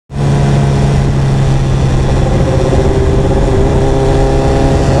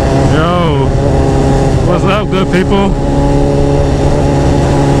people?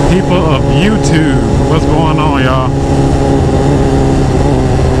 People of YouTube, what's going on, y'all?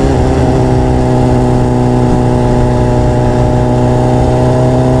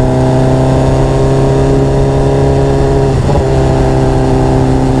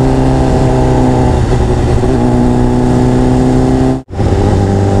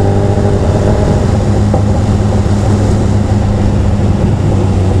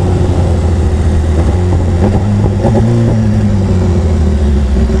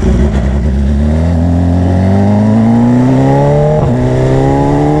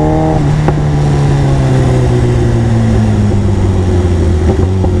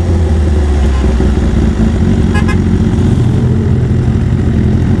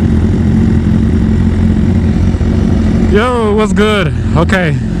 Yo, what's good? Okay,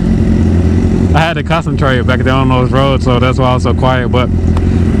 I had to concentrate back there on those roads, so that's why I was so quiet. But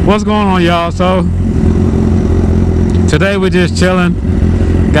what's going on, y'all? So today we're just chilling.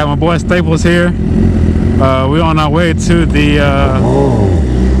 Got my boy Staples here. We're on our way to the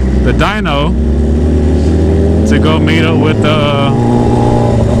Dyno to go meet up with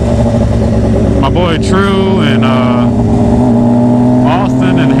my boy True and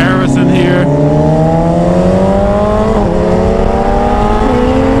Austin and Harrison here.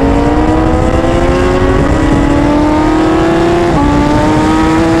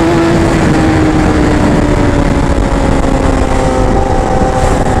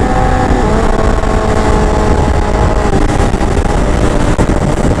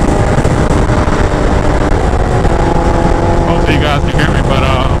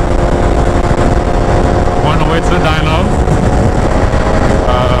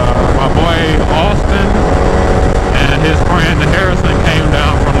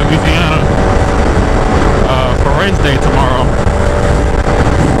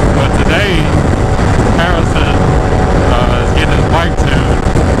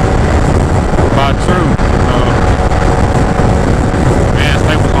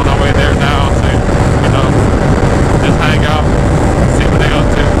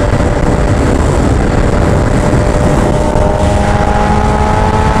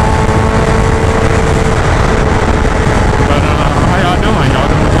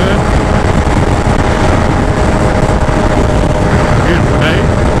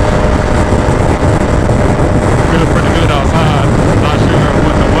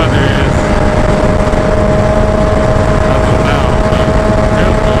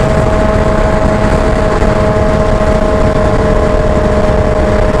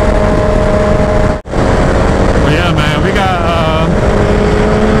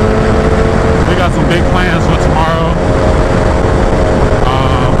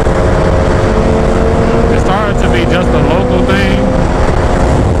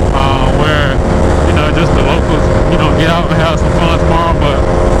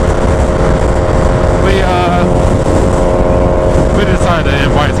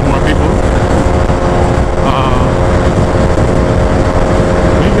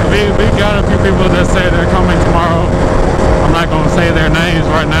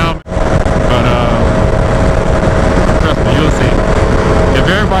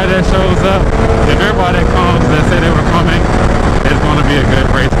 That shows up, if everybody that comes that say they were coming, it's going to be a good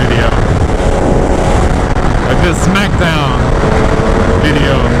race video, a good smackdown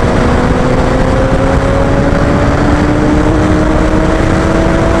video.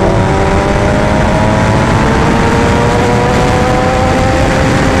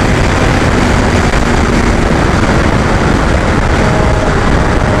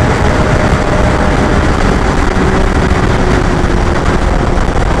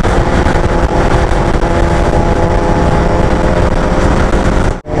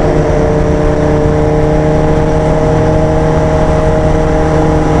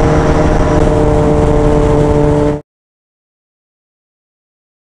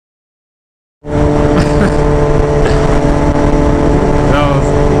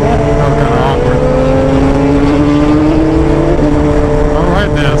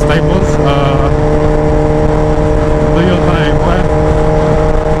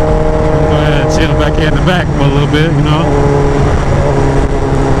 Back for a little bit, you know.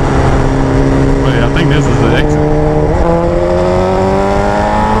 But yeah, I think this is the exit.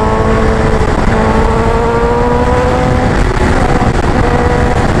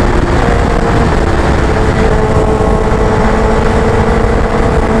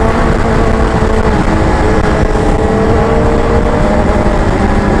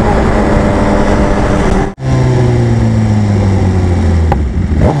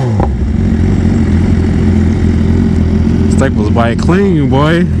 Staples bike clean,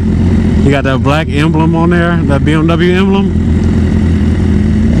 boy. You got that black emblem on there, that BMW emblem.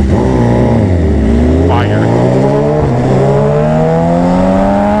 Fire.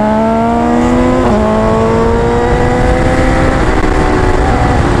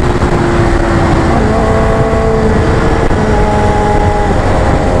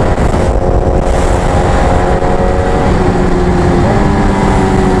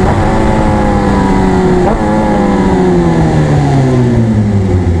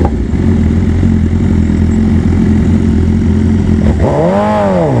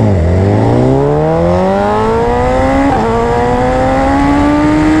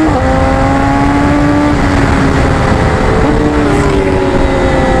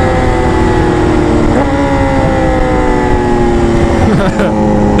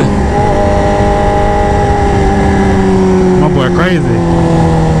 My boy crazy.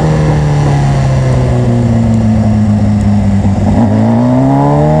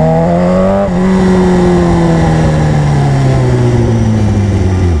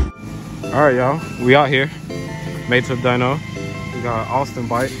 Alright y'all, we out here. Made to Dyno. We got an Austin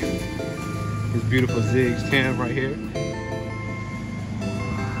bike. This beautiful ZX10 right here.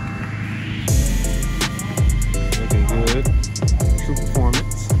 Looking good. True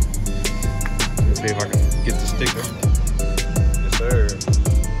performance. Let's see if I can get the sticker. Yes sir.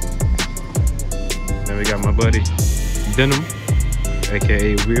 Then we got my buddy Dyno,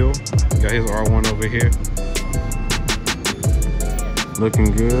 aka Wheel. Got his R1 over here.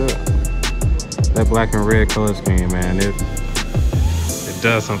 Looking good. That black and red color scheme, man, it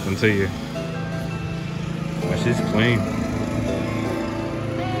does something to you. That shit's clean.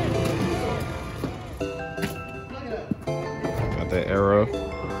 Got that arrow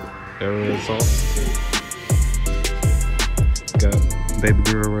exhaust. Got baby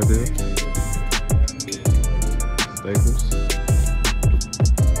girl right there. Staples.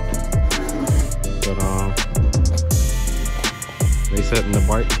 But they setting the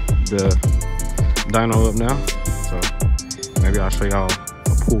bike, the Dyno up now, so maybe I'll show y'all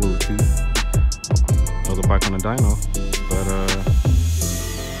a pool or two of the bike on the Dyno. But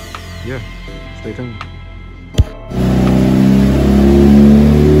yeah, stay tuned.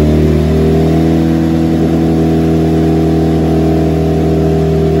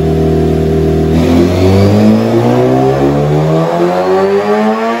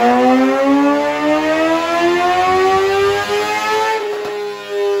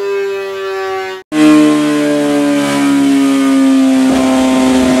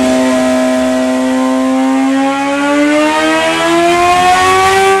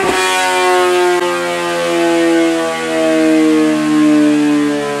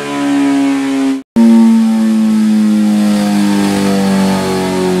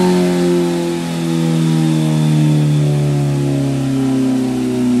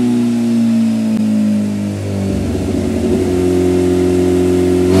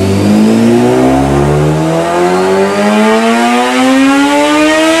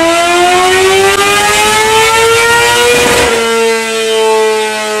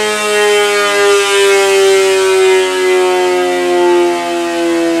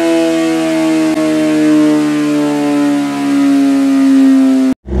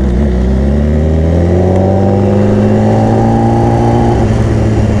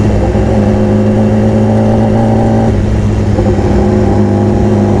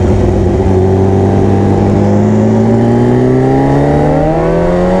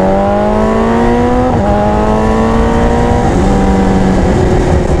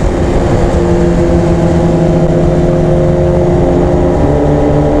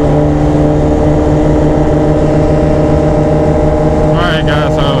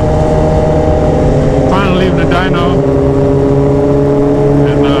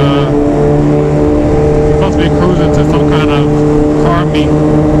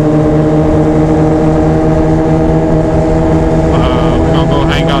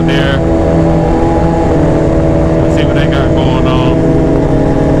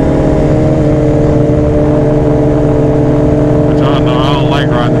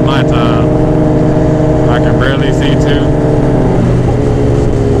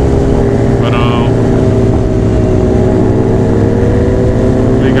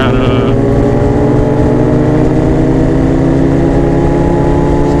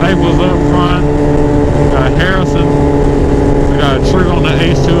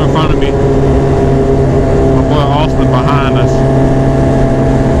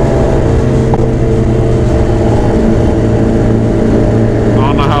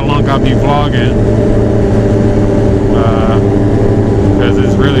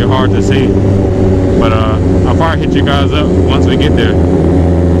 hard to see. But I'll probably hit you guys up once we get there.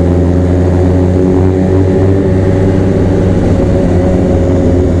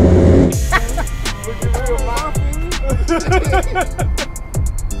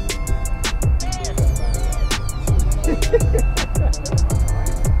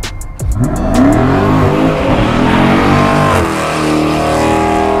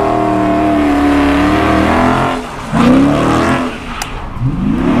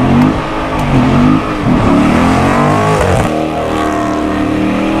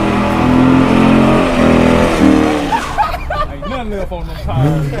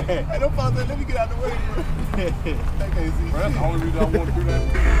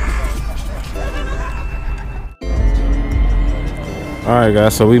 Alright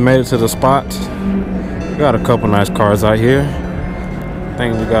guys, so we made it to the spot. We got a couple nice cars out here. I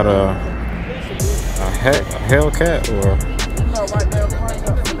think we got a Hellcat or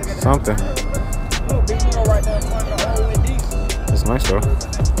something. It's nice though.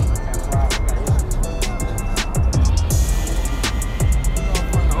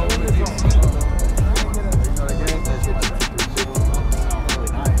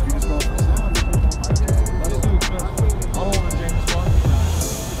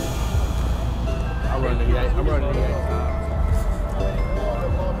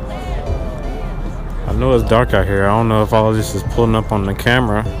 I know it's dark out here. I don't know if all of this is pulling up on the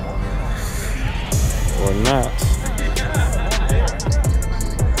camera or not.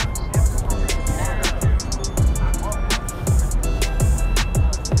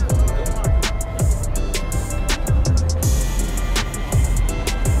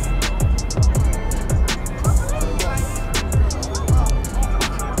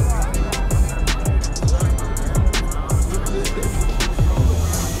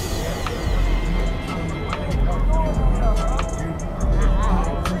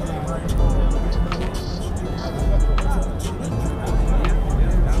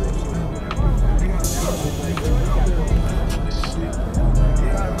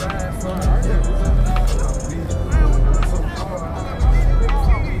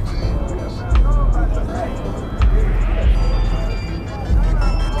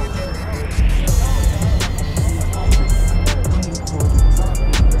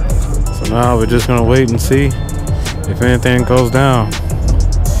 Now we're just gonna wait and see if anything goes down.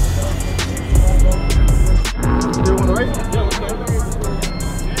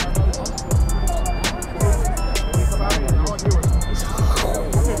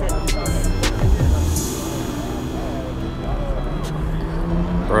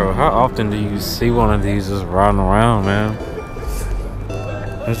 Bro, how often do you see one of these just riding around, man?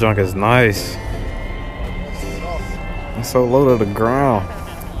 This junk is nice. It's so low to the ground.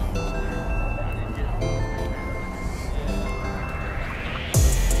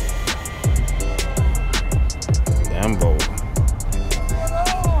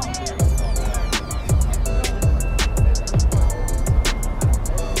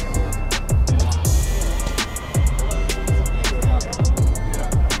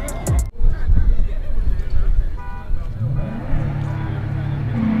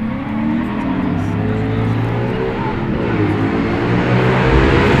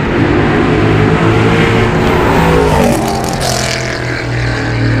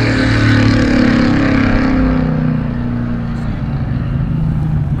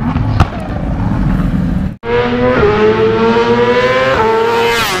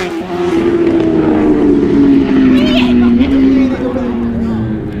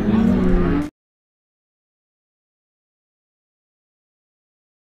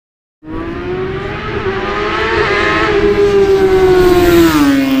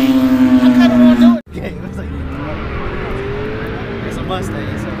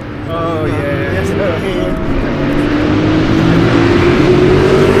 Oh yeah.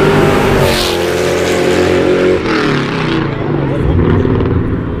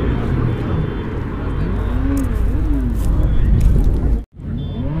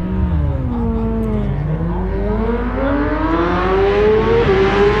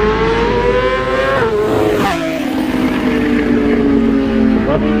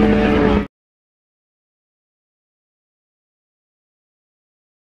 What?